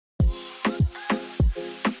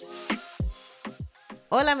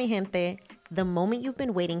Hola, mi gente. The moment you've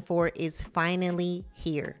been waiting for is finally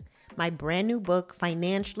here. My brand new book,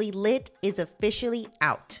 Financially Lit, is officially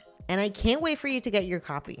out. And I can't wait for you to get your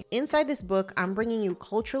copy. Inside this book, I'm bringing you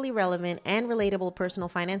culturally relevant and relatable personal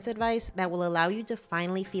finance advice that will allow you to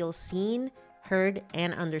finally feel seen, heard,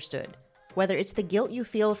 and understood. Whether it's the guilt you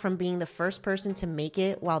feel from being the first person to make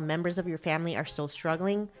it while members of your family are still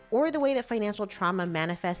struggling, or the way that financial trauma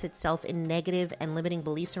manifests itself in negative and limiting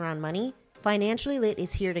beliefs around money, Financially Lit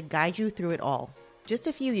is here to guide you through it all. Just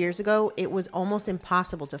a few years ago, it was almost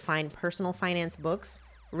impossible to find personal finance books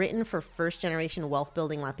written for first-generation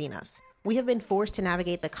wealth-building Latinas. We have been forced to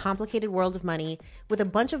navigate the complicated world of money with a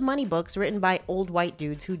bunch of money books written by old white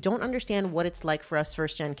dudes who don't understand what it's like for us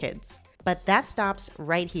first-gen kids. But that stops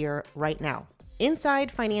right here, right now.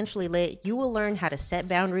 Inside Financially Lit, you will learn how to set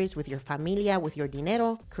boundaries with your familia, with your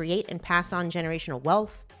dinero, create and pass on generational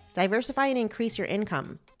wealth, diversify and increase your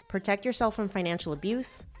income, protect yourself from financial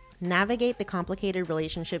abuse, navigate the complicated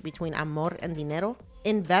relationship between amor and dinero,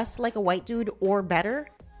 invest like a white dude or better,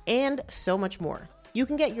 and so much more. You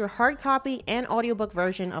can get your hard copy and audiobook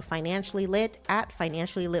version of Financially Lit at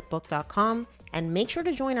financiallylitbook.com, and make sure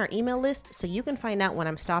to join our email list so you can find out when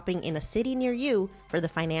I'm stopping in a city near you for the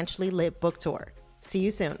Financially Lit book tour. See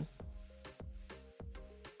you soon.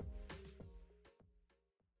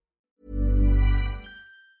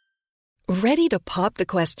 Ready to pop the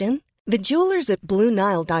question? The jewelers at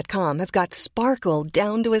BlueNile.com have got sparkle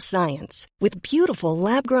down to a science with beautiful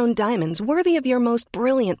lab-grown diamonds worthy of your most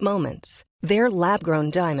brilliant moments. Their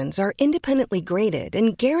lab-grown diamonds are independently graded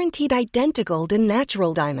and guaranteed identical to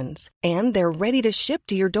natural diamonds, and they're ready to ship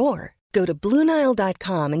to your door. Go to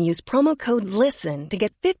BlueNile.com and use promo code LISTEN to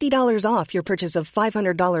get $50 off your purchase of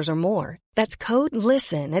 $500 or more. That's code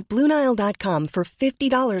LISTEN at BlueNile.com for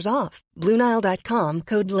 $50 off. BlueNile.com,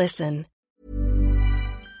 code LISTEN.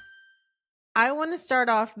 I want to start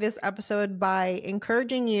off this episode by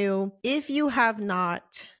encouraging you, if you have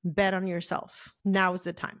not bet on yourself, now is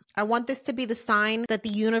the time. I want this to be the sign that the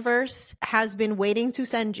universe has been waiting to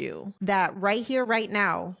send you, that right here, right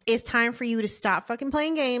now, it's time for you to stop fucking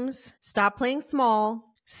playing games, stop playing small,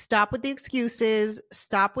 stop with the excuses,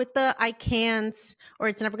 stop with the I can't, or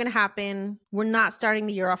it's never going to happen. We're not starting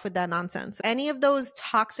the year off with that nonsense. Any of those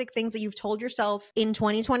toxic things that you've told yourself in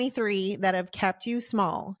 2023 that have kept you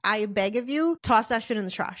small, I beg of you, toss that shit in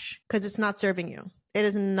the trash because it's not serving you. It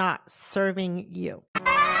is not serving you.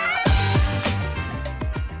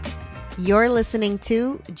 You're listening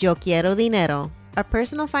to Yo Quiero Dinero, a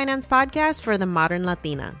personal finance podcast for the modern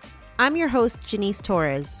Latina. I'm your host, Janice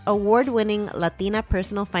Torres, award-winning Latina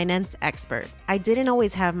personal finance expert. I didn't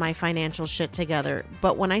always have my financial shit together,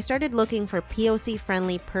 but when I started looking for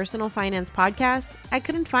POC-friendly personal finance podcasts, I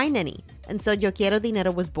couldn't find any. And so Yo Quiero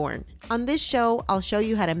Dinero was born. On this show, I'll show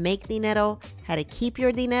you how to make dinero, how to keep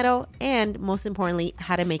your dinero, and most importantly,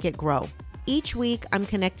 how to make it grow. Each week, I'm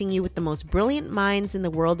connecting you with the most brilliant minds in the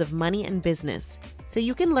world of money and business, so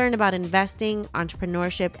you can learn about investing,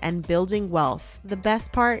 entrepreneurship, and building wealth. The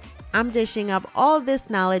best part, I'm dishing up all this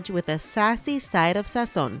knowledge with a sassy side of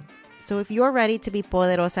sazon. So if you're ready to be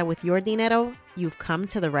poderosa with your dinero, you've come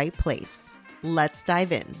to the right place. Let's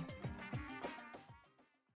dive in.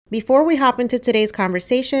 Before we hop into today's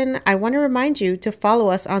conversation, I want to remind you to follow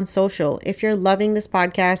us on social. If you're loving this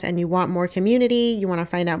podcast and you want more community, you want to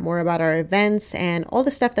find out more about our events and all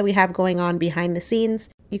the stuff that we have going on behind the scenes,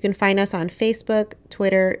 you can find us on Facebook,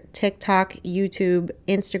 Twitter, TikTok, YouTube,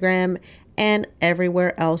 Instagram, and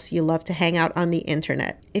everywhere else you love to hang out on the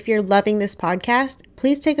internet. If you're loving this podcast,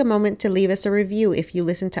 please take a moment to leave us a review if you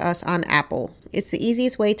listen to us on Apple. It's the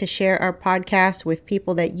easiest way to share our podcast with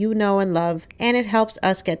people that you know and love, and it helps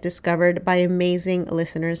us get discovered by amazing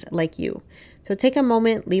listeners like you. So take a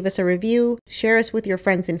moment, leave us a review, share us with your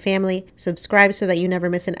friends and family, subscribe so that you never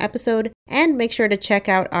miss an episode, and make sure to check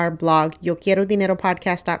out our blog,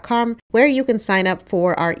 YoQuieroDineroPodcast.com, where you can sign up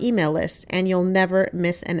for our email list and you'll never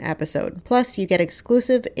miss an episode. Plus, you get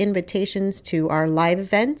exclusive invitations to our live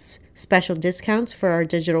events, special discounts for our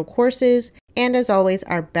digital courses, and as always,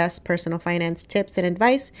 our best personal finance tips and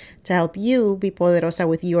advice to help you be poderosa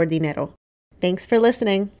with your dinero. Thanks for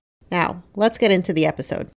listening. Now, let's get into the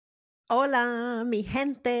episode. Hola, mi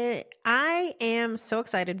gente. I am so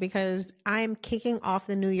excited because I'm kicking off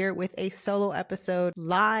the new year with a solo episode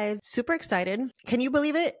live. Super excited. Can you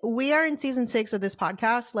believe it? We are in season 6 of this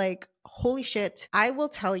podcast. Like, holy shit. I will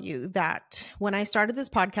tell you that when I started this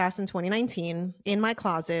podcast in 2019, in my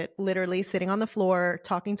closet, literally sitting on the floor,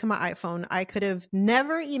 talking to my iPhone, I could have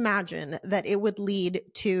never imagined that it would lead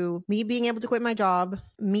to me being able to quit my job,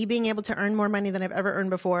 me being able to earn more money than I've ever earned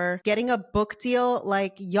before, getting a book deal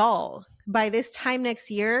like y'all. by this time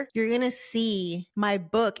next year, you're going to see my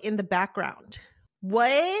book in the background.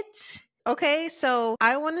 What? Okay, so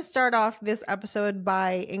I want to start off this episode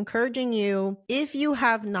by encouraging you, if you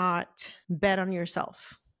have not bet on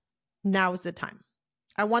yourself, now is the time.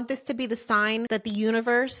 I want this to be the sign that the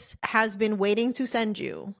universe has been waiting to send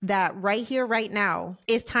you, that right here, right now,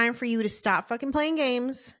 it's time for you to stop fucking playing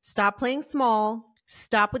games, stop playing small,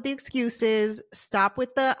 stop with the excuses, stop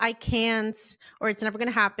with the I can't, or it's never going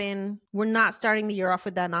to happen. We're not starting the year off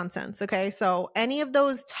with that nonsense, okay? So any of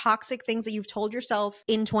those toxic things that you've told yourself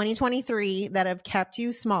in 2023 that have kept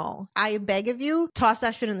you small, I beg of you, toss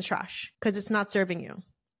that shit in the trash because it's not serving you.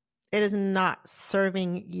 It is not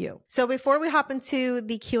serving you. So before we hop into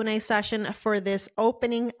the Q&A session for this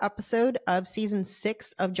opening episode of season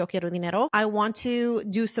 6 of Yo Quiero Dinero, I want to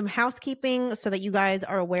do some housekeeping so that you guys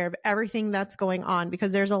are aware of everything that's going on,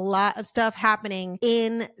 because there's a lot of stuff happening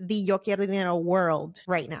in the Yo Quiero Dinero world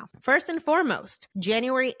right now. First and foremost,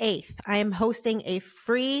 January 8th, I am hosting a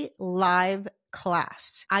free live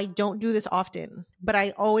class. I don't do this often, but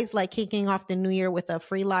I always like kicking off the new year with a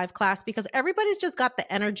free live class because everybody's just got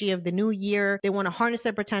the energy of the new year. They want to harness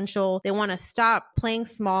their potential. They want to stop playing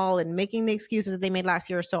small and making the excuses that they made last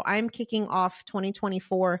year. So I'm kicking off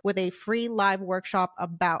 2024 with a free live workshop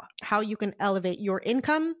about how you can elevate your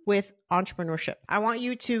income with entrepreneurship. I want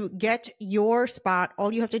you to get your spot.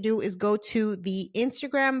 All you have to do is go to the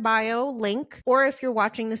Instagram bio link, or if you're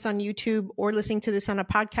watching this on YouTube or listening to this on a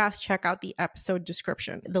podcast, check out the episode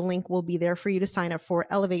description. The link will be there for you to sign up for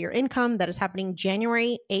Elevate Your Income. That is happening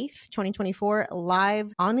January 8th, 2024,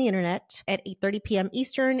 live on the internet at 8:30 p.m.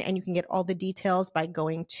 Eastern. And you can get all the details by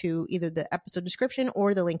going to either the episode description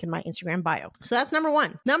or the link in my Instagram bio. So that's number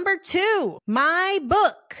one. Number two, my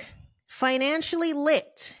book, Financially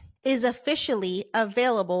Lit, is officially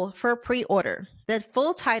available for pre-order. The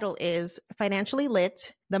full title is Financially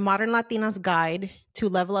Lit, The Modern Latina's Guide to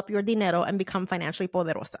Level Up Your Dinero and Become Financially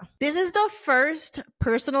Poderosa. This is the first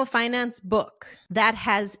personal finance book that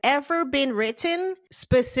has ever been written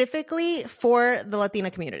specifically for the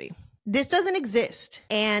Latina community. This doesn't exist.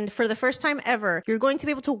 And for the first time ever, you're going to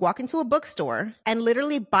be able to walk into a bookstore and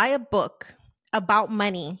literally buy a book about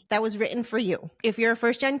money that was written for you. If you're a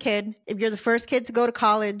first-gen kid, if you're the first kid to go to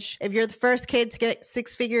college, if you're the first kid to get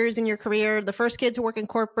 6 figures in your career, the first kid to work in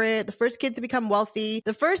corporate, the first kid to become wealthy,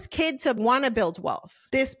 the first kid to want to build wealth,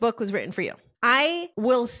 this book was written for you. I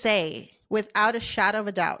will say, without a shadow of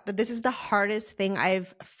a doubt, that this is the hardest thing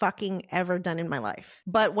I've fucking ever done in my life.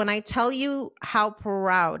 But when I tell you how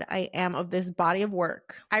proud I am of this body of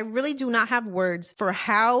work, I really do not have words for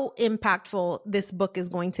how impactful this book is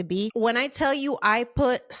going to be. When I tell you I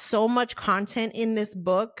put so much content in this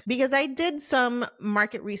book, because I did some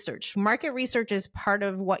market research. Market research is part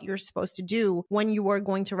of what you're supposed to do when you are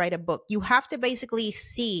going to write a book. You have to basically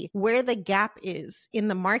see where the gap is in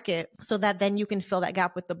the market so that then you can fill that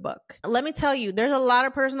gap with the book. Let me tell you, there's a lot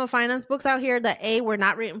of personal finance books out here that were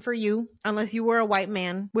not written for you unless you were a white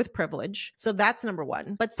man with privilege. So that's number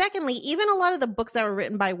one. But secondly, even a lot of the books that were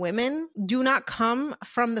written by women do not come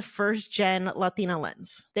from the first gen Latina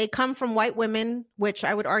lens. They come from white women, which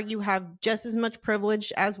I would argue have just as much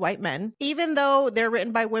privilege as white men. Even though they're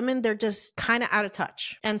written by women, they're just kind of out of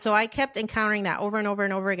touch. And so I kept encountering that over and over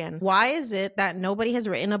and over again. Why is it that nobody has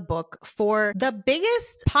written a book for the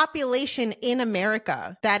biggest population in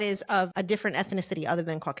America that is of a different ethnicity other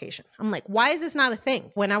than Caucasian? I'm like, why is this not a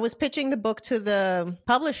thing? When I was pitching the book to the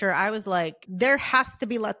publisher, I was like, there has to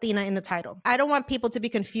be Latina in the title. I don't want people to be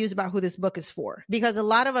confused about who this book is for, because a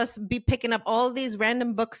lot of us be picking up all of these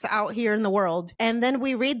random books out here in the world, and then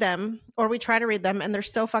we read them, or we try to read them, and they're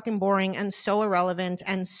so fucking boring and so irrelevant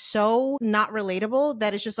and so not relatable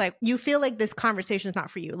that it's just like, you feel like this conversation is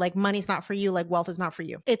not for you. Like money's not for you. Like wealth is not for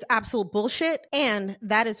you. It's absolute bullshit. And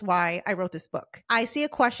that is why I wrote this book. I see a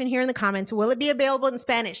question here in the comments. Will it be available in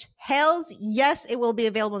Spanish? Hells yes, it will be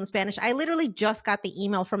available in Spanish. I literally just got the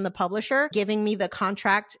email from the publisher giving me the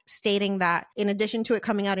contract stating that in addition to it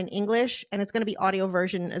coming out in English, and it's going to be audio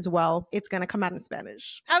version as well, it's going to come out in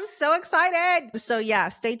Spanish. I'm so excited. So yeah,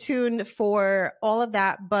 stay tuned for all of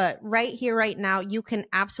that. But right here, right now, you can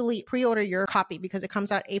absolutely pre-order your copy because it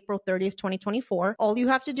comes out April 30th, 2024. All you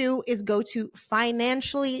have to do is go to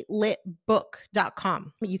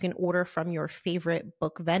financiallylitbook.com. You can order from your favorite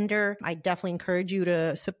book vendor. I definitely encourage you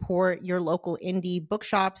to support your local indie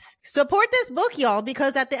bookshops. Support this book, y'all,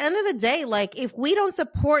 because at the end of the day, like if we don't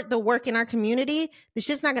support the work in our community, this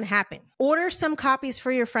shit's not going to happen. Order some copies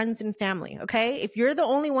for your friends and family, okay? If you're the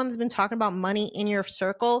only one that's been talking about money in your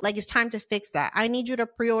circle, like it's time time to fix that. I need you to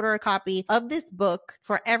pre-order a copy of this book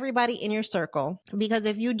for everybody in your circle, because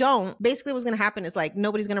if you don't, basically what's going to happen is like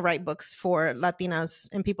nobody's going to write books for Latinas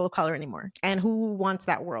and people of color anymore. And who wants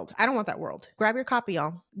that world? I don't want that world. Grab your copy,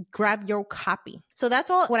 y'all. Grab your copy. So that's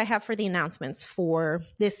all what I have for the announcements for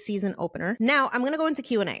this season opener. Now I'm going to go into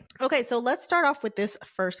Q&A. Okay, so let's start off with this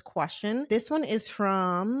first question. This one is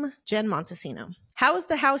from Jen Montesino. How is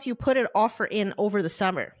the house you put an offer in over the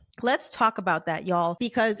summer? Let's talk about that, y'all,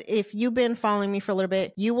 because if you've been following me for a little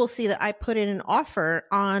bit, you will see that I put in an offer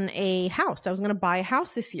on a house. I was going to buy a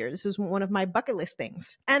house this year. This was one of my bucket list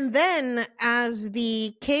things. And then as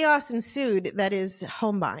the chaos ensued, that is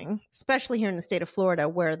home buying, especially here in the state of Florida,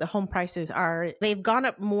 where the home prices they've gone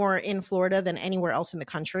up more in Florida than anywhere else in the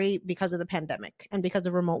country because of the pandemic and because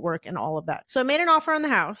of remote work and all of that. So I made an offer on the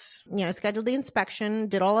house, scheduled the inspection,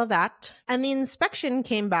 did all of that. And the inspection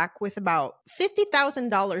came back with about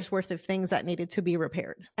 $50,000 worth of things that needed to be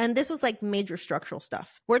repaired. And this was like major structural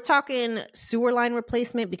stuff. We're talking sewer line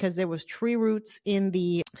replacement because there was tree roots in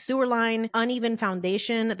the sewer line, uneven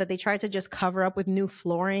foundation that they tried to just cover up with new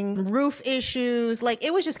flooring, roof issues. Like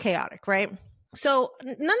it was just chaotic, right? So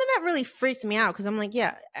none of that really freaked me out because I'm like,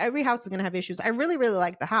 yeah, every house is going to have issues. I really, really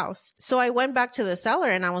like the house. So I went back to the seller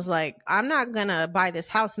and I was like, I'm not going to buy this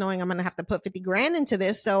house knowing I'm going to have to put 50 grand into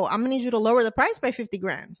this. So I'm going to need you to lower the price by 50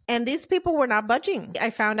 grand. And these people were not budging. I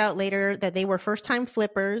found out later that they were first time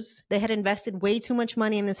flippers. They had invested way too much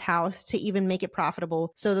money in this house to even make it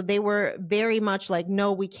profitable. So that they were very much like,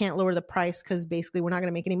 no, we can't lower the price because basically we're not going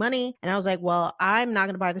to make any money. And I was like, well, I'm not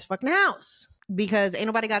going to buy this fucking house, because ain't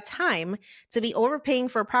nobody got time to be overpaying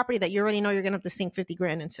for a property that you already know you're going to have to sink 50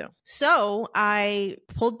 grand into. So I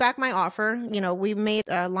pulled back my offer. We made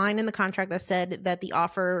a line in the contract that said that the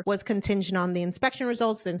offer was contingent on the inspection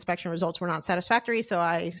results. The inspection results were not satisfactory. So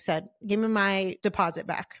I said, give me my deposit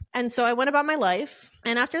back. And so I went about my life.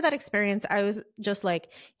 And after that experience, I was just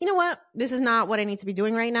like, you know what? This is not what I need to be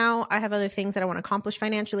doing right now. I have other things that I want to accomplish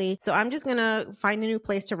financially. So I'm just going to find a new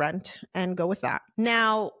place to rent and go with that.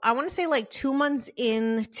 Now, I want to say like 2 months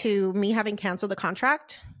into me having canceled the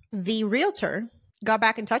contract, the realtor got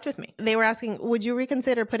back in touch with me. They were asking, would you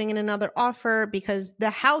reconsider putting in another offer because the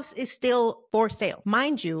house is still for sale?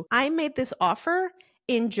 Mind you, I made this offer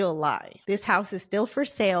in July. This house is still for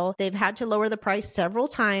sale. They've had to lower the price several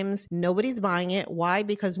times. Nobody's buying it. Why?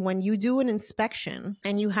 Because when you do an inspection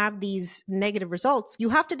and you have these negative results, you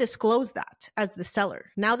have to disclose that as the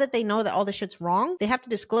seller. Now that they know that all the shit's wrong, they have to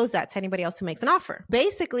disclose that to anybody else who makes an offer.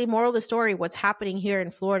 Basically, moral of the story, what's happening here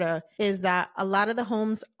in Florida is that a lot of the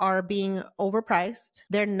homes are being overpriced.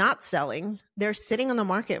 They're not selling. They're sitting on the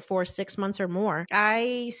market for 6 months or more.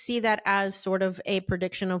 I see that as sort of a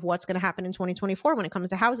prediction of what's going to happen in 2024 when it comes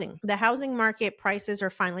to housing. The housing market prices are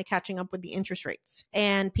finally catching up with the interest rates.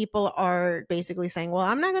 And people are basically saying, well,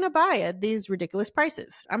 I'm not going to buy at these ridiculous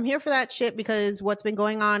prices. I'm here for that shit because what's been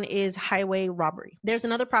going on is highway robbery. There's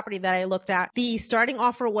another property that I looked at. The starting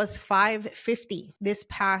offer was $550 this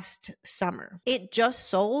past summer. It just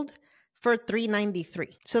sold for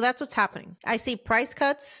 $393. So that's what's happening. I see price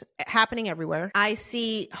cuts happening everywhere. I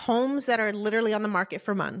see homes that are literally on the market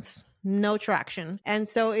for months. No traction. And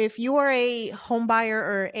so if you are a home buyer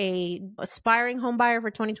or a aspiring home buyer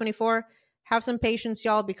for 2024, have some patience,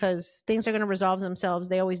 y'all, because things are going to resolve themselves.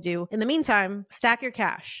 They always do. In the meantime, stack your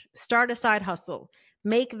cash, start a side hustle.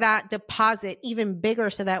 Make that deposit even bigger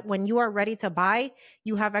so that when you are ready to buy,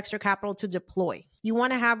 you have extra capital to deploy. You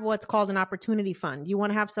want to have what's called an opportunity fund. You want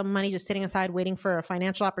to have some money just sitting aside waiting for a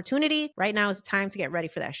financial opportunity. Right now is the time to get ready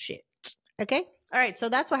for that shit. Okay? All right. So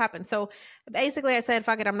that's what happened. So basically I said,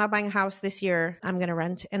 fuck it. I'm not buying a house this year. I'm going to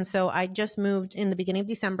rent. And so I just moved in the beginning of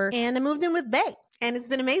December and I moved in with Bay. And it's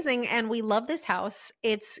been amazing. And we love this house.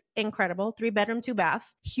 It's incredible. 3-bedroom,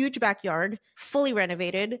 2-bath, huge backyard, fully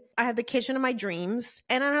renovated. I have the kitchen of my dreams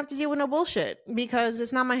and I don't have to deal with no bullshit because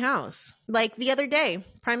it's not my house. Like the other day,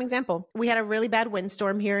 prime example, we had a really bad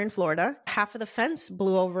windstorm here in Florida. Half of the fence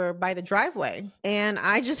blew over by the driveway. And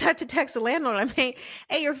I just had to text the landlord. I'm like,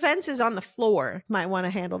 hey, your fence is on the floor. Might want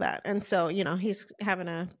to handle that. And so, he's having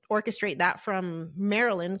to orchestrate that from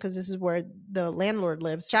Maryland because this is where the landlord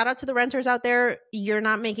lives. Shout out to the renters out there. You're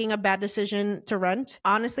not making a bad decision to rent.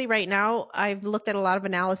 Honestly, right now, I've looked at a lot of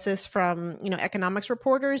analysis from, economics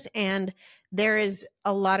reporters, and there is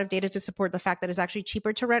a lot of data to support the fact that it's actually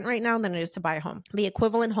cheaper to rent right now than it is to buy a home. The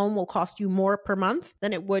equivalent home will cost you more per month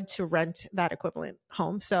than it would to rent that equivalent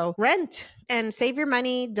home. So rent and save your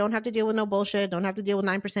money. Don't have to deal with no bullshit. Don't have to deal with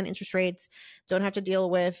 9% interest rates. Don't have to deal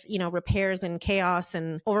with, repairs and chaos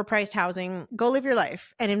and overpriced housing. Go live your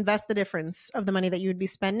life and invest the difference of the money that you would be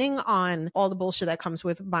spending on all the bullshit that comes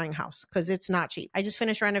with buying a house, because it's not cheap. I just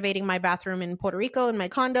finished renovating my bathroom in Puerto Rico in my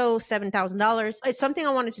condo, $7,000. It's something I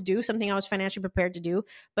wanted to do, something I was financially prepared to do.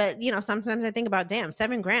 But, sometimes I think about, damn,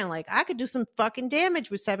 $7,000. Like, I could do some fucking damage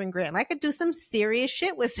with $7,000. I could do some serious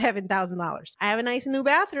shit with $7,000. I have a nice new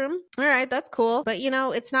bathroom. All right, that's cool. But,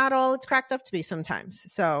 it's not all it's cracked up to be sometimes.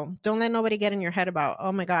 So don't let nobody get in your head about,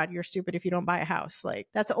 oh my God, you're stupid if you don't buy a house. Like,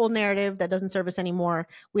 that's an old narrative that doesn't serve us anymore.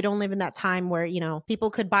 We don't live in that time where, people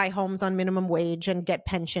could buy homes on minimum wage and get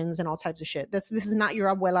pensions and all types of shit. This is not your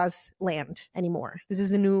abuela's land anymore. This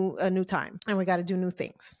is a new time, and we got to do new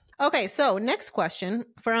things. Okay, so next question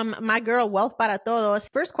from my girl, Wealth Para Todos.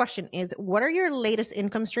 First question is, what are your latest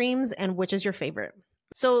income streams and which is your favorite?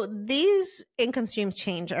 So these income streams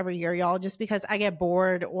change every year, y'all, just because I get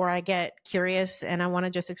bored or I get curious and I want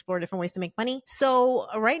to just explore different ways to make money. So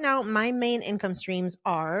right now, my main income streams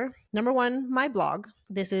are, number one, my blog.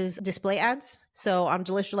 This is display ads. So on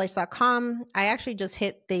deliciousdelights.com, I actually just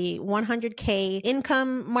hit the 100K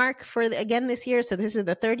income mark again this year. So this is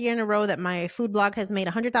the third year in a row that my food blog has made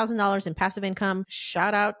 $100,000 in passive income.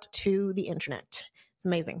 Shout out to the internet. It's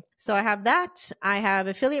amazing. So I have that. I have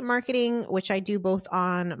affiliate marketing, which I do both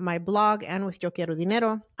on my blog and with Yo Quiero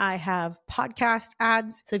Dinero. I have podcast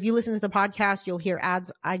ads. So if you listen to the podcast, you'll hear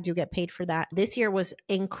ads. I do get paid for that. This year was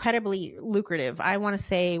incredibly lucrative. I want to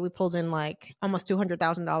say we pulled in like almost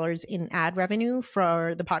 $200,000 in ad revenue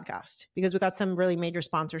for the podcast because we got some really major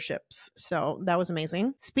sponsorships. So that was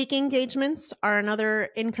amazing. Speaking engagements are another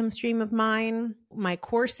income stream of mine. My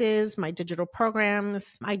courses, my digital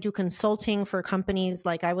programs. I do consulting for companies.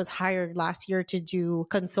 Like I was hired last year to do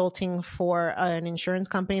consulting for an insurance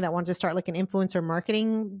company that wanted to start like an influencer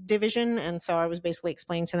marketing division. And so I was basically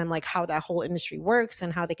explaining to them like how that whole industry works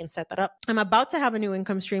and how they can set that up. I'm about to have a new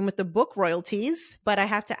income stream with the book royalties, but I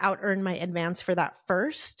have to out earn my advance for that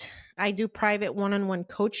first. I do private one-on-one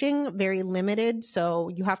coaching, very limited. So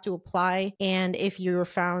you have to apply. And if you're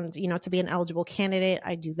found, to be an eligible candidate,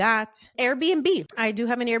 I do that. Airbnb. I do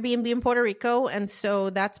have an Airbnb in Puerto Rico. And so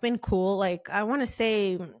that's been cool. Like I want to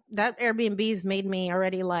say that Airbnb's made me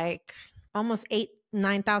already like almost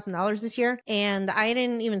 $9,000 this year. And I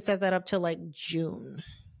didn't even set that up till like June.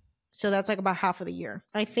 So that's like about half of the year.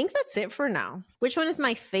 I think that's it for now. Which one is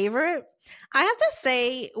my favorite? I have to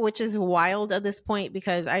say, which is wild at this point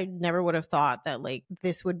because I never would have thought that like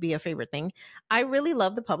this would be a favorite thing. I really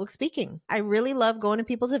love the public speaking. I really love going to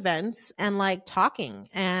people's events and like talking,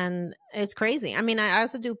 and it's crazy. I mean, I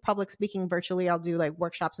also do public speaking virtually. I'll do like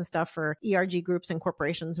workshops and stuff for ERG groups and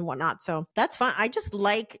corporations and whatnot. So that's fun. I just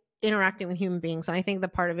like interacting with human beings. And I think the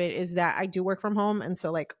part of it is that I do work from home. And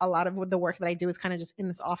so like a lot of the work that I do is kind of just in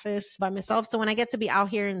this office by myself. So when I get to be out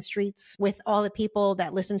here in the streets with all the people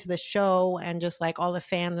that listen to the show and just like all the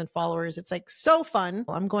fans and followers, it's like so fun.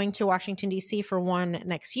 I'm going to Washington, D.C. for one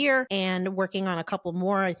next year and working on a couple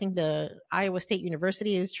more. I think the Iowa State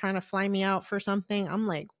University is trying to fly me out for something. I'm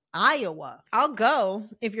like, Iowa, I'll go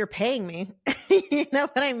if you're paying me. You know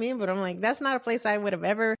what I mean? But I'm like, that's not a place I would have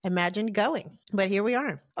ever imagined going. But here we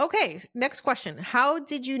are. Okay, next question. How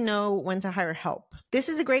did you know when to hire help? This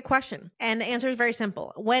is a great question. And the answer is very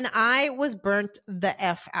simple. When I was burnt the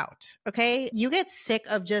F out, okay? You get sick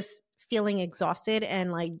of just feeling exhausted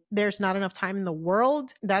and like there's not enough time in the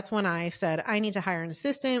world. That's when I said, I need to hire an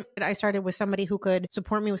assistant. I started with somebody who could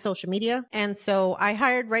support me with social media. And so I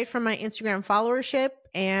hired right from my Instagram followership.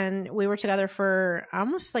 And we were together for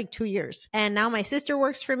almost like 2 years. And now my sister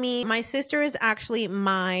works for me. My sister is actually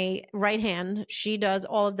my right hand. She does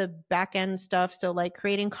all of the back end stuff. So like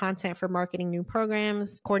creating content for marketing new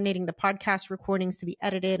programs, coordinating the podcast recordings to be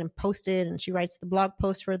edited and posted. And she writes the blog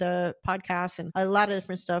post for the podcast and a lot of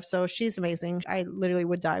different stuff. So she's amazing. I literally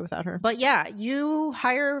would die without her. But yeah, you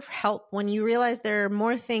hire help when you realize there are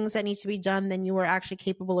more things that need to be done than you are actually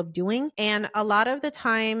capable of doing. And a lot of the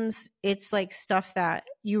times it's like stuff that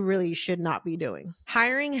you really should not be doing.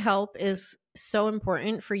 Hiring help is so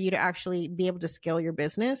important for you to actually be able to scale your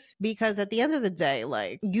business because at the end of the day,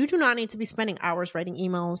 like you do not need to be spending hours writing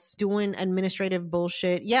emails, doing administrative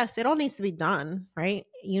bullshit. Yes, it all needs to be done, right?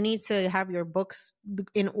 You need to have your books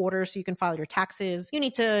in order so you can file your taxes. You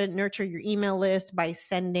need to nurture your email list by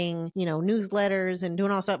sending, newsletters and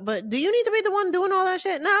doing all stuff. But do you need to be the one doing all that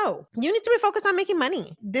shit? No. You need to be focused on making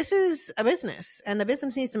money. This is a business and the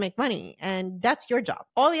business needs to make money, and that's your job.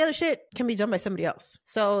 All the other shit can be done by somebody else.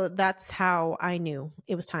 So that's how I knew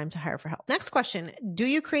it was time to hire for help. Next question. Do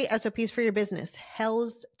you create SOPs for your business?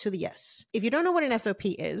 Hells to the yes. If you don't know what an SOP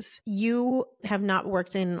is, you have not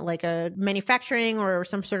worked in like a manufacturing or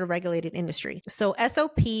some sort of regulated industry. So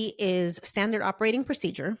SOP is standard operating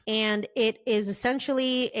procedure, and it is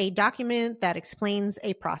essentially a document that explains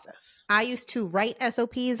a process. I used to write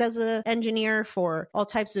SOPs as an engineer for all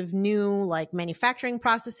types of new like manufacturing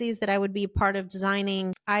processes that I would be part of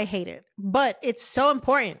designing. I hate it, but it's so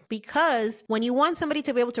important because when you want somebody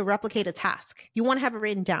to be able to replicate a task, you want to have it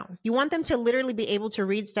written down. You want them to literally be able to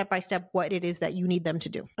read step by step what it is that you need them to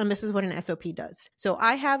do. And this is what an SOP does. So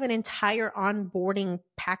I have an entire onboarding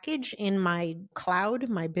package in my cloud,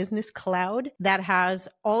 my business cloud, that has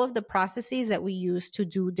all of the processes that we use to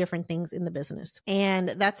do different things in the business. And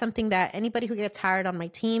that's something that anybody who gets hired on my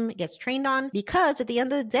team gets trained on, because at the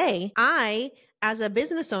end of the day, I, as a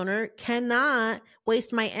business owner, cannot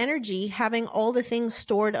waste my energy having all the things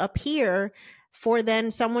stored up here for then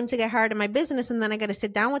someone to get hired in my business. And then I got to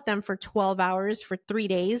sit down with them for 12 hours for 3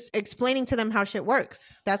 days, explaining to them how shit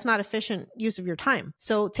works. That's not efficient use of your time.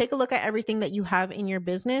 So take a look at everything that you have in your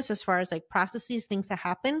business as far as like processes, things that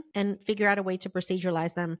happen, and figure out a way to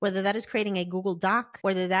proceduralize them, whether that is creating a Google Doc,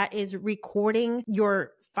 whether that is recording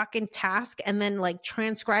your fucking task and then like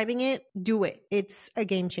transcribing it. Do it. It's a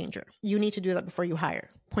game changer. You need to do that before you hire.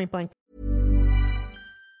 Point blank.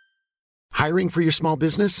 Hiring for your small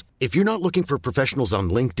business? If you're not looking for professionals on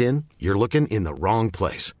LinkedIn, you're looking in the wrong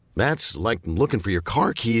place. That's like looking for your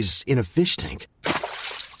car keys in a fish tank.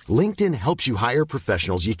 LinkedIn helps you hire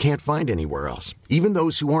professionals you can't find anywhere else, even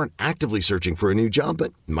those who aren't actively searching for a new job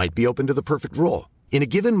but might be open to the perfect role. In a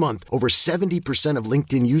given month, over 70% of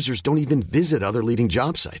LinkedIn users don't even visit other leading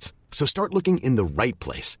job sites. So start looking in the right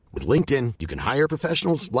place. With LinkedIn, you can hire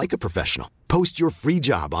professionals like a professional. Post your free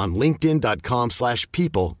job on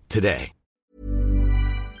linkedin.com/people today.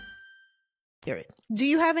 Do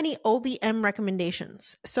you have any OBM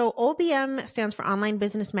recommendations? So OBM stands for Online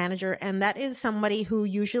Business Manager, and that is somebody who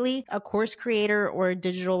usually a course creator or a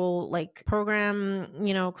digital like program,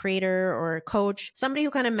 creator or a coach, somebody who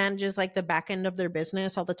kind of manages like the back end of their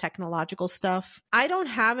business, all the technological stuff. I don't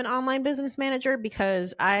have an online business manager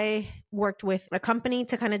because I worked with a company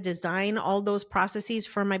to kind of design all those processes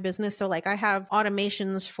for my business. So like I have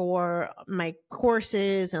automations for my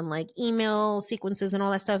courses and like email sequences and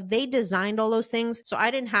all that stuff. They designed all those things. So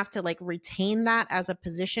I didn't have to like retain that as a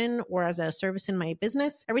position or as a service in my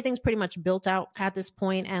business. Everything's pretty much built out at this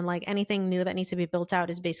point, and like anything new that needs to be built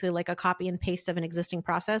out is basically like a copy and paste of an existing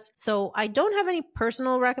process. So I don't have any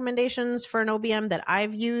personal recommendations for an OBM that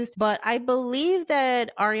I've used, but I believe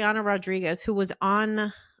that Ariana Rodriguez, who was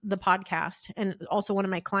on the podcast and also one of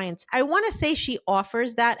my clients, I want to say she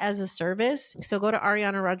offers that as a service. So go to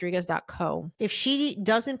arianarodriguez.co. If she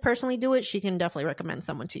doesn't personally do it, she can definitely recommend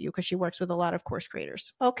someone to you because she works with a lot of course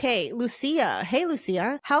creators. Okay, Lucia. Hey,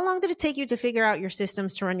 Lucia. How long did it take you to figure out your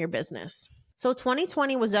systems to run your business? So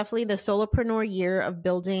 2020 was definitely the solopreneur year of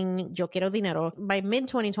building Yo Quiero Dinero. By mid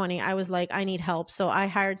 2020, I was like, I need help. So I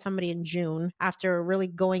hired somebody in June after really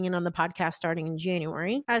going in on the podcast starting in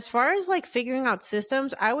January. As far as like figuring out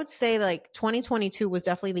systems, I would say like 2022 was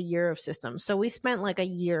definitely the year of systems. So we spent like a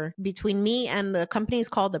year between me and the companies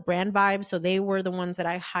called the Brand Vibe. So they were the ones that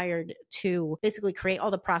I hired to basically create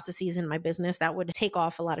all the processes in my business that would take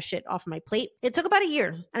off a lot of shit off my plate. It took about a year.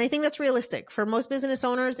 And I think that's realistic. For most business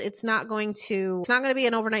owners, it's not going to be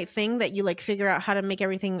an overnight thing that you like figure out how to make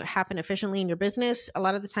everything happen efficiently in your business. A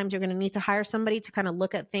lot of the times you're going to need to hire somebody to kind of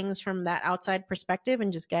look at things from that outside perspective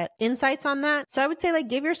and just get insights on that. So I would say like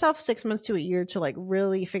give yourself 6 months to a year to like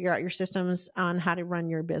really figure out your systems on how to run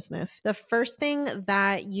your business. The first thing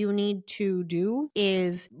that you need to do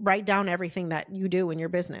is write down everything that you do in your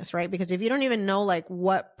business, right? Because if you don't even know like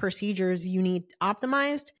what procedures you need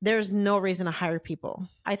optimized, there's no reason to hire people.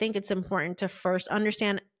 I think it's important to first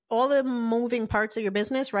understand all the moving parts of your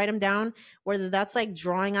business, write them down, whether that's like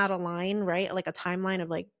drawing out a line, right? Like a timeline of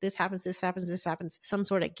like, this happens, some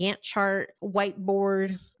sort of Gantt chart,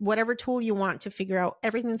 whiteboard, whatever tool you want to figure out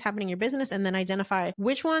everything that's happening in your business, and then identify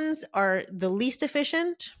which ones are the least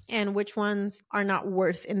efficient and which ones are not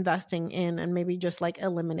worth investing in and maybe just like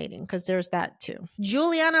eliminating, because there's that too.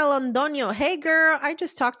 Juliana Londoño. Hey girl, I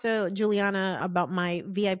just talked to Juliana about my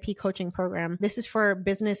VIP coaching program. This is for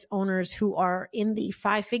business owners who are in the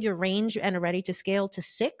 5-figure range and are ready to scale to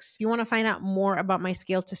 6. If you want to find out more about my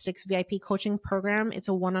Scale to 6 VIP coaching program, it's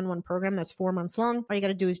a one-on-one program that's 4 months long. All you got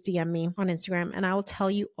to do is DM me on Instagram and I will tell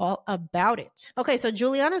you all about it. Okay, so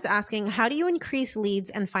Juliana's asking, how do you increase leads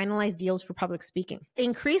and finalize deals for public speaking?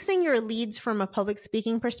 Increasing your leads from a public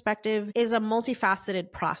speaking perspective is a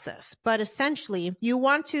multifaceted process, but essentially you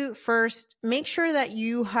want to first make sure that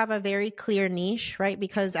you have a very clear niche, right?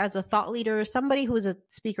 Because as a thought leader, somebody who is a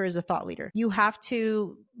speaker is a thought leader. You have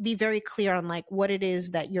to be very clear on like what it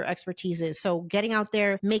is that your expertise is. So getting out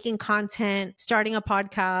there, making content, starting a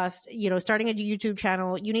podcast, starting a YouTube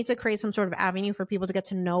channel, you need to create some sort of avenue for people to get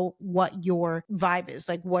to know what your vibe is.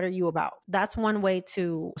 Like, what are you about? That's one way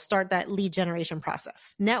to start that lead generation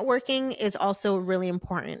process. Networking is also really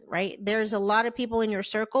important, right? There's a lot of people in your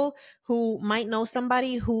circle who might know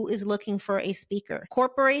somebody who is looking for a speaker.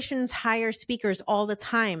 Corporations hire speakers all the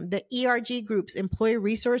time. The ERG groups, employee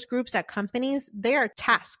resource groups at companies, they are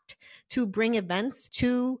tasked to bring events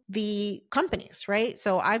to the companies, right?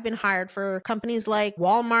 So I've been hired for companies like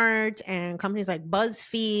Walmart and companies like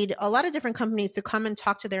BuzzFeed, a lot of different companies to come and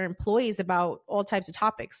talk to their employees about all types of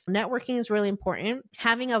topics. Networking is really important.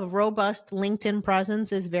 Having a robust LinkedIn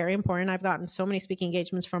presence is very important. I've gotten so many speaking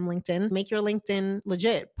engagements from LinkedIn. Make your LinkedIn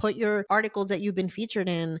legit. Put your articles that you've been featured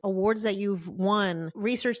in, awards that you've won,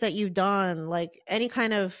 research that you've done, like any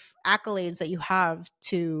kind of accolades that you have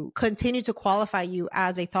to continue to qualify you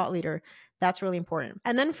as a thought leader. That's really important.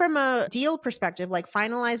 And then from a deal perspective, like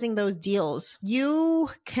finalizing those deals, you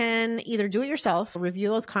can either do it yourself, review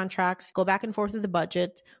those contracts, go back and forth with the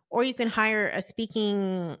budget, or you can hire a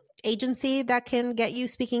speaking agency that can get you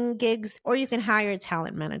speaking gigs, or you can hire a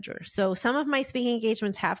talent manager. So some of my speaking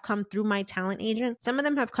engagements have come through my talent agent. Some of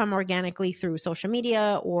them have come organically through social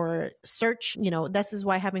media or search. This is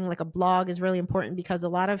why having like a blog is really important, because a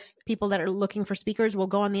lot of people that are looking for speakers will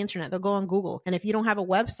go on the internet, they'll go on Google. And if you don't have a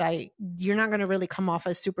website, you're not going to really come off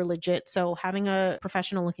as super legit. So having a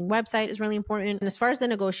professional looking website is really important. And as far as the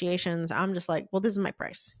negotiations, I'm just like, well, this is my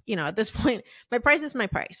price. At this point, my price is my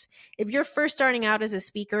price. If you're first starting out as a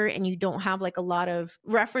speaker and you don't have like a lot of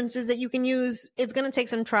references that you can use, it's going to take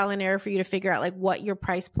some trial and error for you to figure out like what your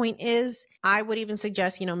price point is. I would even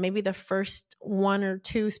suggest, maybe the first 1 or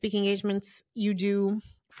 2 speaking engagements you do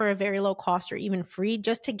for a very low cost or even free,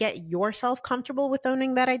 just to get yourself comfortable with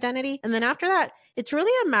owning that identity. And then after that, it's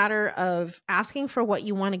really a matter of asking for what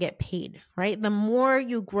you want to get paid, right? The more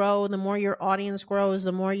you grow, the more your audience grows,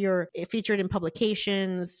 the more you're featured in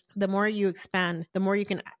publications, the more you expand, the more you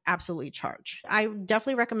can absolutely charge. I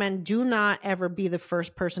definitely recommend do not ever be the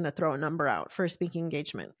first person to throw a number out for a speaking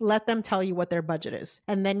engagement. Let them tell you what their budget is,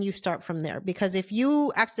 and then you start from there. Because if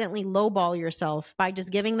you accidentally lowball yourself by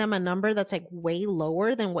just giving them a number that's like way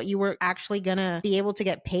lower than what you were actually gonna be able to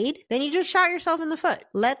get paid, then you just shot yourself in the foot.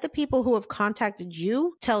 Let the people who have contacted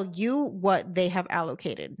you tell you what they have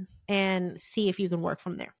allocated and see if you can work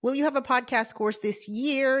from there. Will you have a podcast course this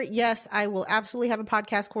year? Yes, I will absolutely have a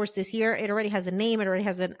podcast course this year. It already has a name. It already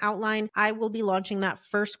has an outline. I will be launching that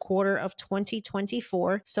first quarter of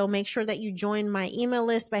 2024. So make sure that you join my email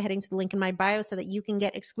list by heading to the link in my bio so that you can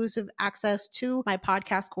get exclusive access to my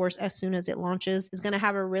podcast course as soon as it launches. It's going to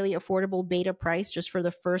have a really affordable beta price just for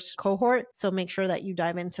the first cohort. So make sure that you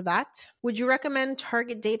dive into that. Would you recommend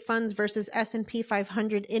target date funds versus S&P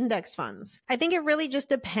 500 index funds? I think it really just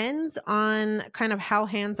depends on kind of how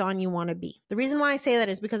hands-on you want to be. The reason why I say that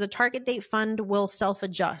is because a target date fund will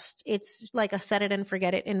self-adjust. It's like a set it and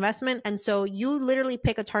forget it investment. And so you literally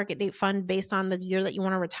pick a target date fund based on the year that you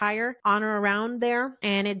want to retire on or around there,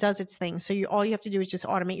 and it does its thing. So all you have to do is just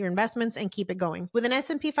automate your investments and keep it going. With an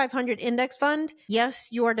S&P 500 index fund, yes,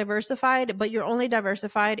 you are diversified, but you're only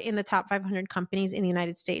diversified in the top 500 companies in the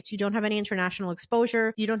United States. You don't have any international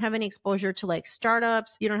exposure. You don't have any exposure to like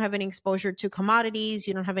startups. You don't have any exposure to commodities.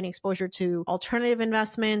 You don't have any exposure to alternative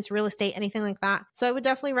investments, real estate, anything like that. So I would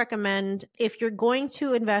definitely recommend, if you're going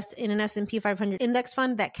to invest in an S&P 500 index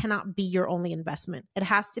fund, that cannot be your only investment. It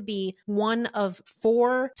has to be one of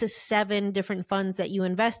 4 to 7 different funds that you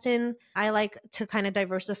invest in. I like to kind of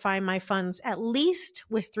diversify my funds at least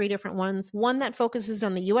with 3 different ones. One that focuses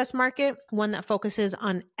on the US market, one that focuses focuses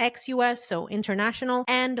on ex-US, so international,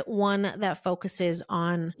 and one that focuses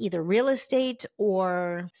on either real estate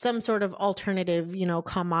or some sort of alternative,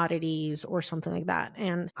 commodities or something like that.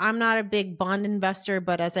 And I'm not a big bond investor,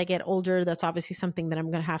 but as I get older, that's obviously something that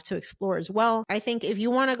I'm going to have to explore as well. I think if you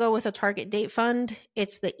want to go with a target date fund,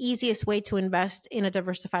 it's the easiest way to invest in a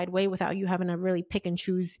diversified way without you having to really pick and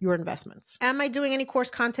choose your investments. Am I doing any course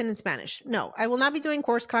content in Spanish? No, I will not be doing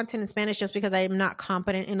course content in Spanish just because I am not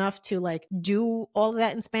competent enough to do all of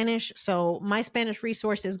that in Spanish. So my Spanish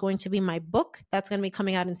resource is going to be my book that's going to be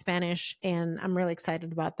coming out in Spanish. And I'm really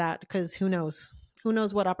excited about that because who knows? Who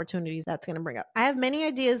knows what opportunities that's going to bring up. I have many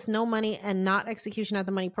ideas, no money, and not execution of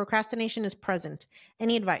the money. Procrastination is present.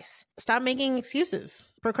 Any advice? Stop making excuses.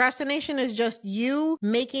 Procrastination is just you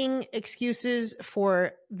making excuses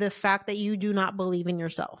for the fact that you do not believe in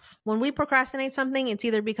yourself. When we procrastinate something, it's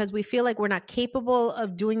either because we feel like we're not capable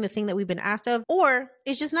of doing the thing that we've been asked of, or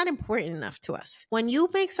it's just not important enough to us. When you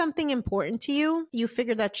make something important to you, you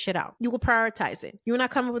figure that shit out. You will prioritize it. You will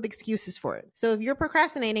not come up with excuses for it. So if you're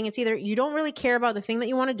procrastinating, it's either you don't really care about the thing that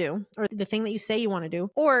you want to do or the thing that you say you want to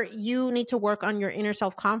do, or you need to work on your inner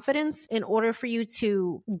self-confidence in order for you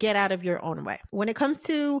to get out of your own way. When it comes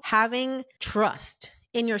to having trust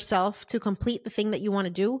in yourself to complete the thing that you want to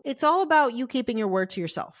do, it's all about you keeping your word to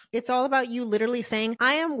yourself. It's all about you literally saying,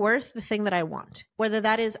 I am worth the thing that I want. Whether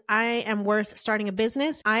that is, I am worth starting a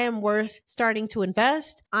business, I am worth starting to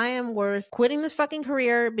invest, I am worth quitting this fucking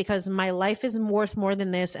career because my life is worth more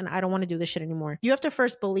than this and I don't want to do this shit anymore. You have to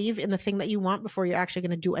first believe in the thing that you want before you're actually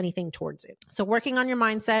going to do anything towards it. So working on your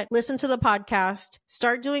mindset, listen to the podcast,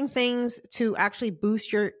 start doing things to actually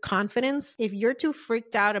boost your confidence. If you're too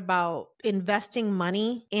freaked out about investing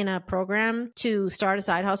money in a program to start a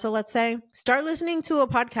side hustle, let's say, start listening to a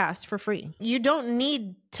podcast for free. You don't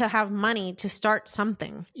need to have money to start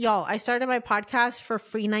something. Y'all, I started my podcast for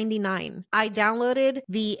free 99. I downloaded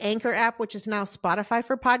the Anchor app, which is now Spotify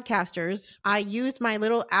for podcasters. I used my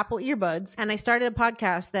little Apple earbuds and I started a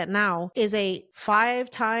podcast that now is a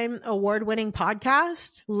 5-time award-winning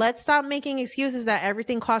podcast. Let's stop making excuses that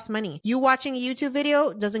everything costs money. You watching a YouTube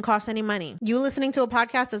video doesn't cost any money. You listening to a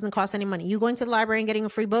podcast doesn't cost any money. You going to the library and getting a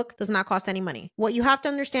free book does not cost any money. What you have to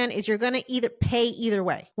understand is you're going to either pay either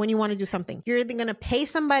way when you want to do something. You're either going to pay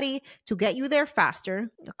somebody to get you there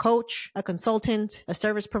faster, a coach, a consultant, a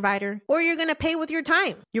service provider, or you're going to pay with your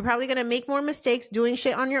time. You're probably going to make more mistakes doing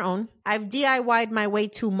shit on your own. I've DIY'd my way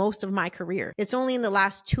to most of my career. It's only in the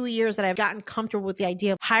last 2 years that I've gotten comfortable with the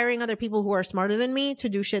idea of hiring other people who are smarter than me to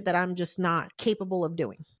do shit that I'm just not capable of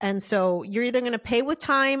doing. And so you're either going to pay with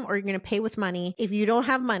time or you're going to pay with money. If you don't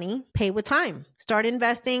have money, pay with time. Start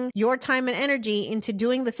investing your time and energy into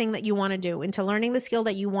doing the thing that you want to do, into learning the skill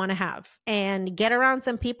that you want to have, and get around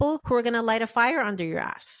some people who are going to light a fire under your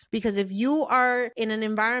ass. Because if you are in an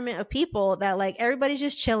environment of people that everybody's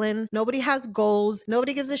just chilling, nobody has goals,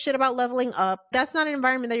 nobody gives a shit about leveling up, that's not an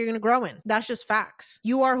environment that you're going to grow in. That's just facts.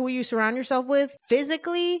 You are who you surround yourself with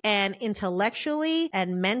physically and intellectually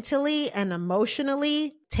and mentally and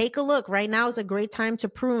emotionally. Take a look. Right now is a great time to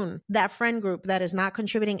prune that friend group that is not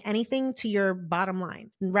contributing anything to your bottom line.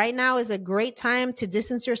 Right now is a great time to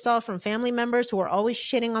distance yourself from family members who are always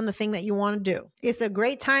shitting on the thing that you want to do. It's a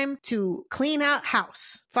great time to clean out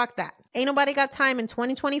house. Fuck that. Ain't nobody got time in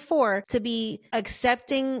 2024 to be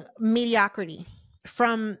accepting mediocrity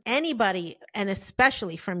from anybody, and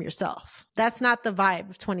especially from yourself. That's not the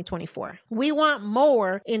vibe of 2024. We want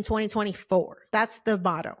more in 2024. That's the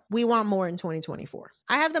motto. We want more in 2024.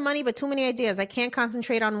 I have the money, but too many ideas. I can't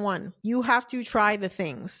concentrate on one. You have to try the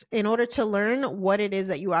things in order to learn what it is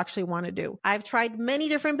that you actually want to do. I've tried many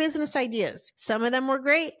different business ideas. Some of them were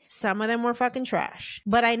great. Some of them were fucking trash.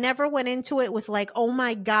 But I never went into it with oh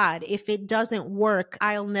my God, if it doesn't work,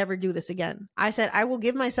 I'll never do this again. I said, I will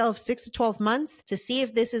give myself 6 to 12 months to see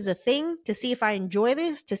if this is a thing, to see if I enjoy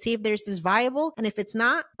this, to see if this is viable. And if it's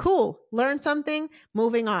not, cool. Learn something,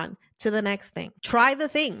 moving on to the next thing. Try the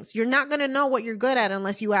things. You're not going to know what you're good at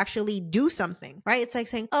unless you actually do something, right? It's like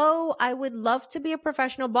saying, oh, I would love to be a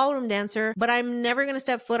professional ballroom dancer, but I'm never going to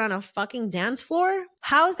step foot on a fucking dance floor.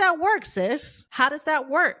 How does that work, sis? How does that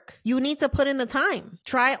work? You need to put in the time.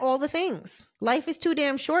 Try all the things. Life is too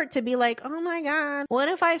damn short to be like, oh my God, what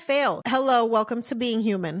if I fail? Hello, welcome to being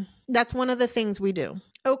human. That's one of the things we do.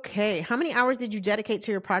 Okay, how many hours did you dedicate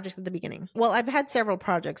to your project at the beginning? Well, I've had several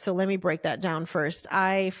projects, so let me break that down first.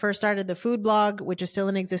 I first started the food blog, which is still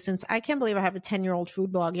in existence. I can't believe I have a 10-year-old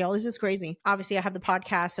food blog, y'all. This is crazy. Obviously, I have the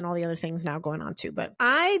podcast and all the other things now going on too, but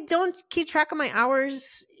I don't keep track of my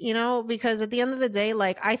hours. you know, because at the end of the day,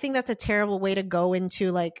 like, I think that's a terrible way to go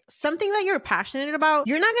into like something that you're passionate about.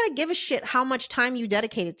 You're not going to give a shit how much time you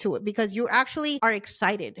dedicated to it because you actually are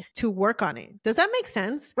excited to work on it. Does that make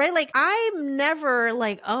sense? Right? Like, I'm never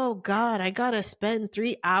like, oh God, I got to spend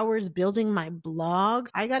 3 hours building my blog.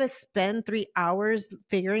 I got to spend 3 hours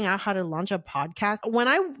figuring out how to launch a podcast. When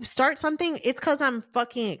I start something, it's because I'm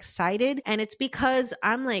fucking excited. And it's because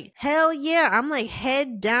I'm like, hell yeah, I'm like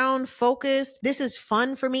head down, focused. This is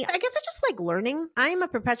fun for me. I guess I just like learning. I am a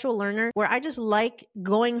perpetual learner where I just like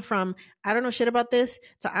going from, I don't know shit about this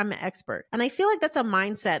to I'm an expert. And I feel like that's a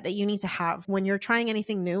mindset that you need to have when you're trying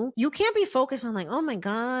anything new. You can't be focused on like, oh my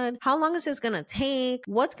God, how long is this going to take?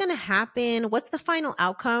 What's going to happen? What's the final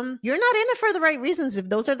outcome? You're not in it for the right reasons if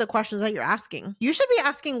those are the questions that you're asking. You should be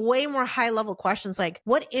asking way more high level questions like,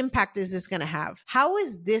 what impact is this going to have? How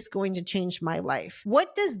is this going to change my life?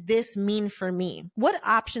 What does this mean for me? What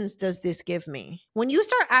options does this give me? When you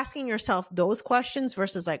start asking yourself those questions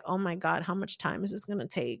versus like, oh my God, how much time is this going to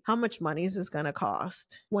take? How much money is this going to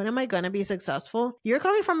cost? When am I going to be successful? You're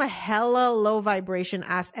coming from a hella low vibration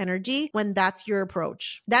ass energy when that's your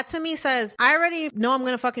approach. That to me says, I already know I'm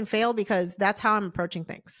going to fucking fail because that's how I'm approaching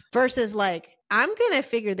things versus like, I'm going to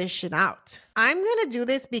figure this shit out. I'm going to do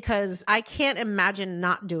this because I can't imagine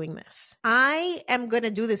not doing this. I am going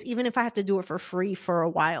to do this even if I have to do it for free for a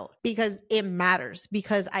while because it matters,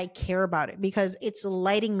 because I care about it, because it's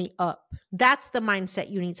lighting me up. That's the mindset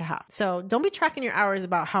you need to have. So don't be tracking your hours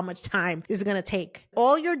about how much time this is going to take.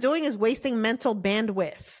 All you're doing is wasting mental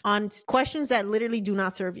bandwidth on questions that literally do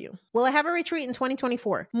not serve you. Will I have a retreat in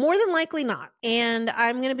 2024? More tthan likely not. And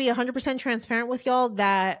I'm going to be 100% transparent with y'all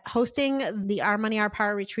that hosting the Our Money, Our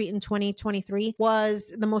Power retreat in 2023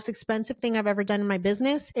 was the most expensive thing I've ever done in my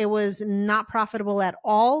business. It was not profitable at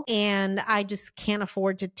all. And I just can't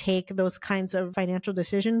afford to take those kinds of financial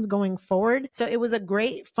decisions going forward. So it was a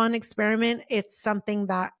great, fun experiment. It's something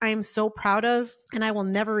that I'm so proud of and I will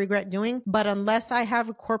never regret doing. But unless I have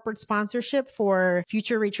a corporate sponsorship for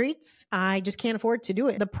future retreats, I just can't afford to do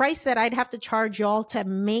it. The price that I'd have to charge y'all to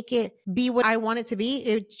make it be what I want it to be,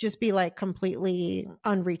 it'd just be like completely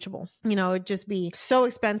unreachable. You know, it'd just be so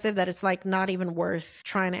expensive that it's like not even worth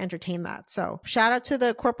trying to entertain that. So shout out to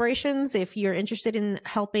the corporations. If you're interested in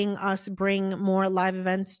helping us bring more live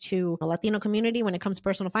events to the Latino community when it comes to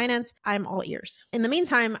personal finance, I'm all ears. In the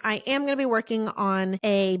meantime, I am going to be working on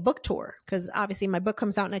a book tour because obviously my book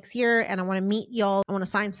comes out next year and I want to meet y'all. I want to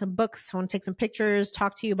sign some books. I want to take some pictures,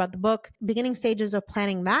 talk to you about the book, beginning stages of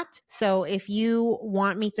planning that. So if you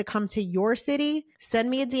want me to come to your city, send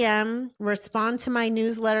me a DM, respond to my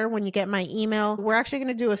newsletter when you get my email. We're actually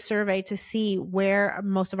going to do a survey to see where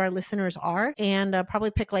most of our listeners are and probably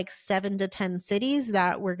pick like 7 to 10 cities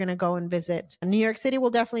that we're going to go and visit. New York City will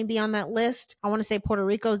definitely be on that list. I want to say Puerto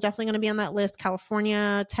Rico is definitely going to be on that list.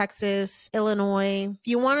 California, Texas, Illinois. If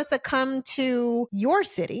you want us to come to your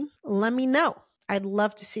city, let me know. I'd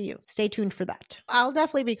love to see you. Stay tuned for that. I'll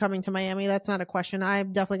definitely be coming to Miami. That's not a question.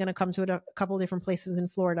 I'm definitely going to come to a couple of different places in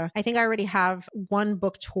Florida. I think I already have one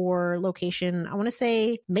book tour location. I want to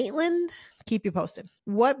say Maitland. Keep you posted.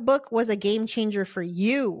 What book was a game changer for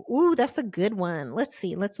you? Ooh, that's a good one. Let's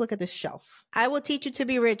see. Let's look at this shelf. I Will Teach You to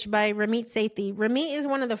Be Rich by Ramit Sethi. Ramit is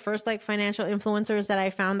one of the first like financial influencers that I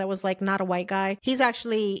found that was like not a white guy. He's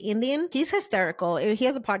actually Indian. He's hysterical. He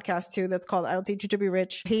has a podcast too that's called I Will Teach You to Be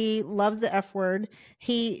Rich. He loves the F word.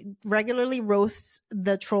 He regularly roasts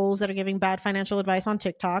the trolls that are giving bad financial advice on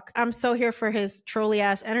TikTok. I'm so here for his trolly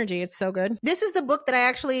ass energy. It's so good. This is the book that I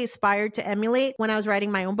actually aspired to emulate when I was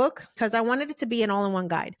writing my own book because I wanted it to be an all-in-one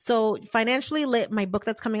guide. So Financially Lit, my book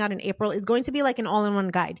that's coming out in April, is going to be like an all-in-one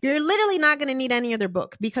guide. You're literally not going to need any other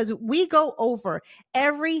book because we go over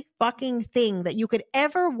every fucking thing that you could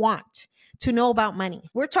ever want to know about money.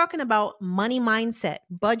 We're talking about money mindset,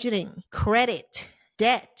 budgeting, credit,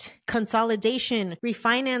 debt, consolidation,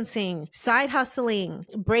 refinancing, side hustling,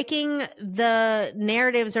 breaking the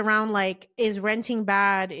narratives around like, is renting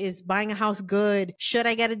bad? Is buying a house good? Should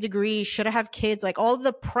I get a degree? Should I have kids? Like all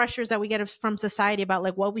the pressures that we get from society about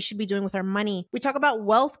like what we should be doing with our money. We talk about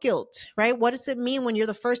wealth guilt, right? What does it mean when you're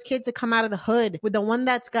the first kid to come out of the hood with the one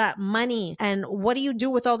that's got money? And what do you do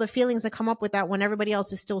with all the feelings that come up with that when everybody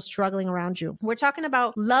else is still struggling around you? We're talking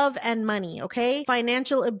about love and money, okay?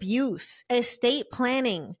 Financial abuse, estate planning,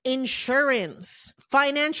 insurance,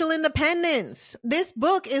 financial independence. This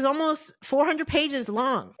book is almost 400 pages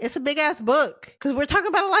long. It's a big ass book because we're talking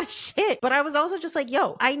about a lot of shit. But I was also just like,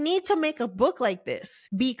 yo, I need to make a book like this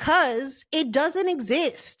because it doesn't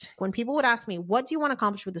exist. When people would ask me, what do you want to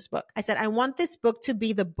accomplish with this book? I said, I want this book to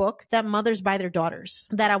be the book that mothers buy their daughters,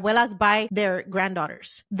 that abuelas buy their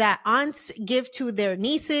granddaughters, that aunts give to their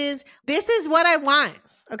nieces. This is what I want.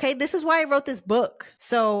 Okay, this is why I wrote this book.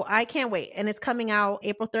 So I can't wait. And it's coming out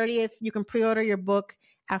April 30th. You can pre-order your book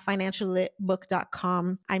at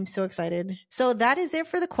financiallitbook.com. I'm so excited. So that is it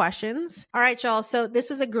for the questions. All right, y'all. So this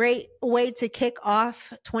was a great way to kick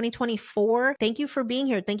off 2024. Thank you for being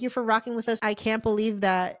here. Thank you for rocking with us. I can't believe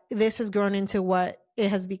that this has grown into what it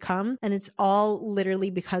has become, and it's all literally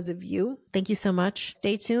because of you. Thank you so much.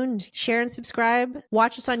 Stay tuned, share and subscribe,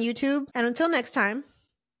 watch us on YouTube, and until next time,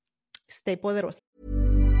 stay poderosa.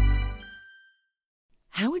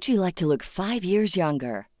 How would you like to look 5 years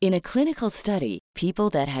younger? In a clinical study, people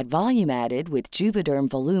that had volume added with Juvederm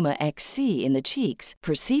Voluma XC in the cheeks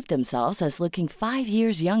perceived themselves as looking 5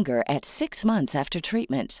 years younger at 6 months after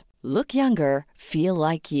treatment. Look younger, feel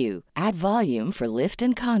like you. Add volume for lift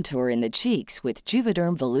and contour in the cheeks with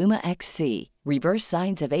Juvederm Voluma XC. Reverse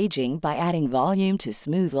signs of aging by adding volume to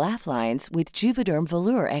smooth laugh lines with Juvederm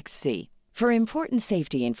Volure XC. For important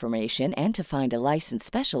safety information and to find a licensed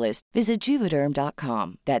specialist, visit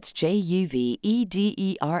Juvederm.com. That's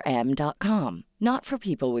JUVEDERM.com. Not for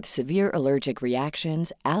people with severe allergic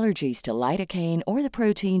reactions, allergies to lidocaine, or the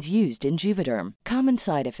proteins used in Juvederm. Common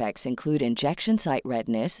side effects include injection site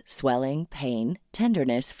redness, swelling, pain,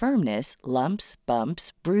 tenderness, firmness, lumps,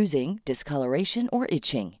 bumps, bruising, discoloration, or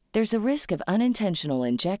itching. There's a risk of unintentional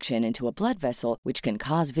injection into a blood vessel, which can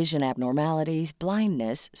cause vision abnormalities,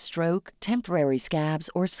 blindness, stroke, temporary scabs,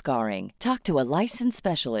 or scarring. Talk to a licensed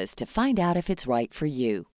specialist to find out if it's right for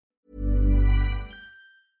you.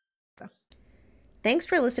 Thanks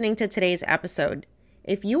for listening to today's episode.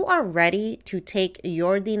 If you are ready to take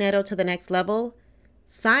your dinero to the next level,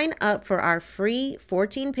 sign up for our free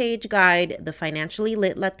 14-page guide, The Financially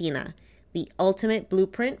Lit Latina, the ultimate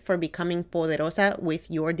blueprint for becoming poderosa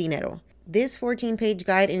with your dinero. This 14-page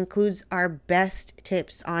guide includes our best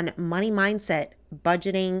tips on money mindset,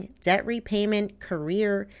 budgeting, debt repayment,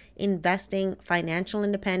 career, investing, financial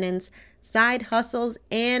independence, side hustles,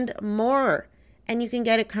 and more. And you can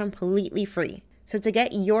get it completely free. So to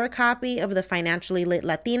get your copy of The Financially Lit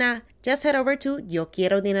Latina, just head over to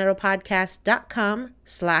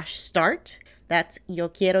yoquierodineropodcast.com/start. That's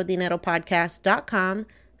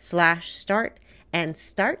yoquierodineropodcast.com/start and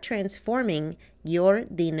start transforming your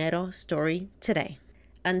dinero story today.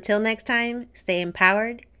 Until next time, stay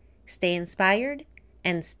empowered, stay inspired,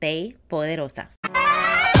 and stay poderosa.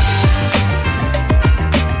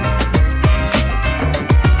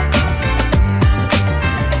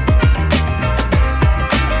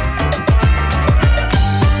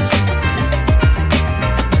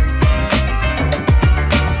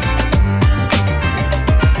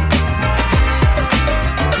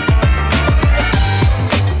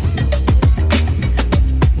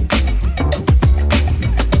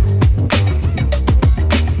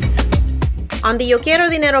 On the Yo Quiero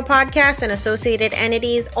Dinero podcast and associated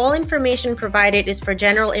entities, all information provided is for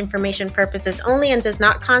general information purposes only and does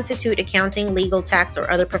not constitute accounting, legal, tax, or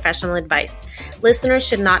other professional advice. Listeners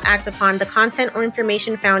should not act upon the content or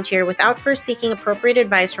information found here without first seeking appropriate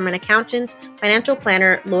advice from an accountant, financial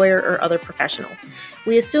planner, lawyer, or other professional.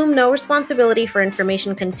 We assume no responsibility for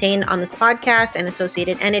information contained on this podcast and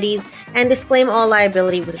associated entities and disclaim all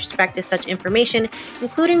liability with respect to such information,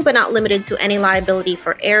 including but not limited to any liability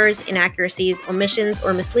for errors, inaccuracies, omissions,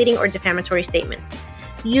 or misleading or defamatory statements.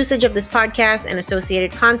 Usage of this podcast and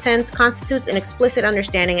associated contents constitutes an explicit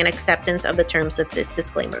understanding and acceptance of the terms of this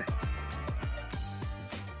disclaimer.